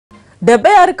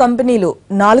76 కంపెనీలు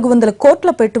 400 కోట్ల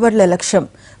పెట్టుబడుల లక్ష్యం.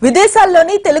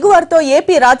 విదేశాల్లోని తెలుగువారితో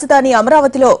ఏపీ రాజధాని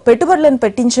అమరావతిలో పెట్టుబడులను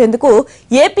పెట్టించేందుకు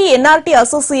ఏపీ ఎన్ఆర్టీ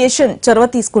అసోసియేషన్ చొరవ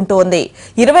తీసుకుంటోంది.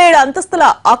 27 అంతస్తుల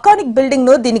అకానిక్ బిల్డింగ్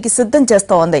ను దీనికి సిద్ధం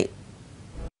చేస్తోంది.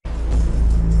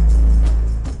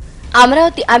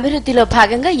 అమరావతి అభివృద్ధిలో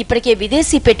భాగంగా ఇప్పటికే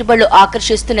విదేశీ పెట్టుబడులు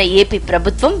ఆకర్షిస్తున్న ఏపీ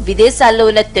ప్రభుత్వం విదేశాల్లో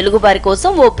ఉన్న తెలుగువారి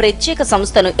కోసం ఓ ప్రత్యేక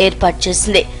సంస్థను ఏర్పాటు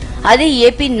చేసింది. అదే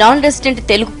AP non resident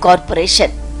Telugu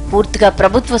corporation. పూర్తిగా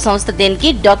ప్రభుత్వ సంస్థ దీనికి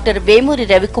డాక్టర్ వేమూరి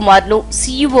రవికుమార్ ను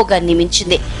సీఈఓగా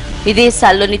నియమించింది.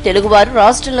 విదేశాల్లోని తెలుగువారు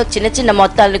రాష్ట్రంలో చిన్న చిన్న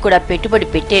మొత్తాలను కూడా పెట్టుబడి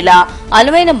పెట్టేలా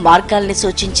అనువైన మార్గాల్ని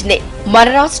సూచించింది. మన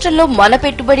రాష్ట్రంలో మన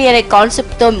పెట్టుబడి అనే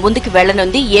కాన్సెప్ట్ తో ముందుకు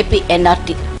వెళ్లనుంది ఏపీ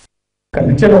ఎన్ఆర్టీ.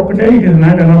 Culture ఒకటే is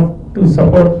not enough to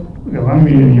support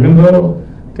even though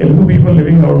Telugu people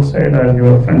living outside are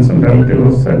your friends and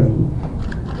relatives and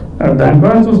దాని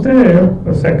ద్వారా చూస్తే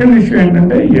సెకండ్ ఇష్యూ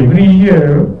ఏంటంటే every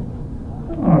year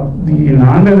the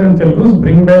non resident Telugus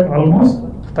bring back almost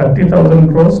 30,000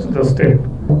 crores to the state.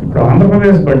 ఇప్పుడు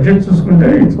Andhra Pradesh budget చూసుకుంటే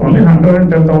it's only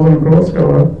 110,000 crores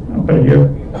per year.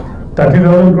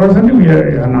 30,000 crores అంటే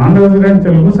non resident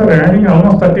Telugus are adding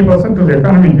almost 30% to the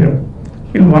economy here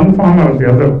in one form or the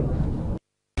other.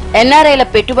 ఎన్ఆర్ఐల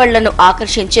పెట్టుబడులను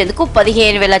ఆకర్షించేందుకు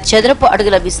 15,000 చదరపు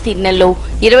అడుగుల విస్తీర్ణంలో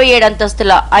 27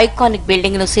 అంతస్తుల iconic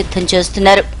building ను సిద్ధం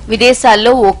చేస్తున్నారు.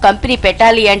 విదేశాల్లో ఓ కంపెనీ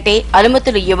పెట్టాలి అంటే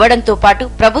అనుమతులు ఇవ్వడంతో పాటు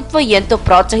ప్రభుత్వం ఎంతో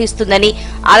ప్రోత్సహిస్తుందని,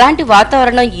 అలాంటి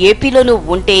వాతావరణం ఏపీలోనూ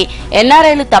ఉంటే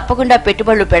ఎన్ఆర్ఐలు తప్పకుండా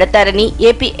పెట్టుబడులు పెడతారని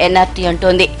ఏపీ ఎన్ఆర్టీ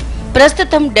అంటోంది.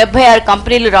 ప్రస్తుతం 76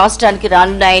 కంపెనీలు రాష్ట్రానికి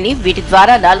రానున్నాయని, వీటి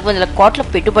ద్వారా 400 కోట్ల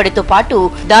పెట్టుబడితో పాటు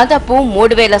దాదాపు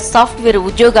 3,000 సాఫ్ట్వేర్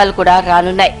ఉద్యోగాలు కూడా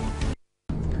రానున్నాయి.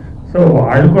 సో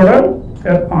వాళ్ళు కూడా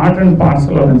part and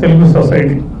parcel of the Telugu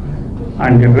society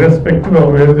and irrespective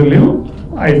of where they live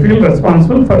I feel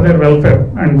responsible for their welfare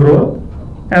and growth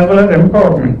as well as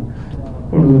empowerment.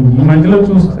 ఇప్పుడు ఈ మధ్యలో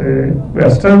చూస్తే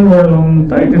వెస్టర్న్ వరల్డ్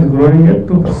అంతా ఇట్ ఈస్ గ్రోయింగ్ ఎట్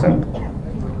 2%.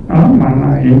 మన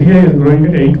India is growing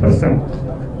at 8%.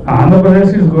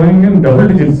 Andhra Pradesh is growing in double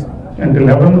digits అంటే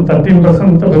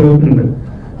 11-13% పెరుగుతుంది.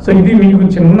 So ఇది మీకు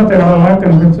చిన్న తేడాలా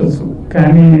కనిపించవచ్చు,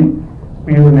 కానీ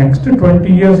మీరు నెక్స్ట్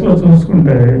 20 years లో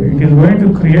చూసుకుంటే it is going to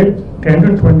create $10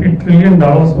 to $20 trillion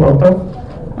worth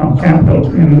of capital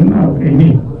in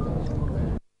India.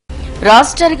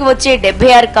 రాష్ట్రానికి వచ్చే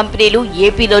 76 కంపెనీలు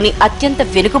ఏపీలోని అత్యంత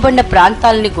వెనుకబడిన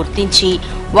ప్రాంతాలని గుర్తించి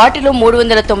వాటిలో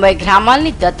 390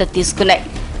 గ్రామాల్ని దత్తత తీసుకున్నాయి.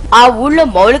 ఆ ఊళ్ళో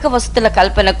మౌలిక వసతుల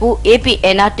కల్పనకు ఏపీ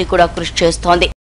ఎన్ఆర్టీ కూడా కృషి చేస్తోంది.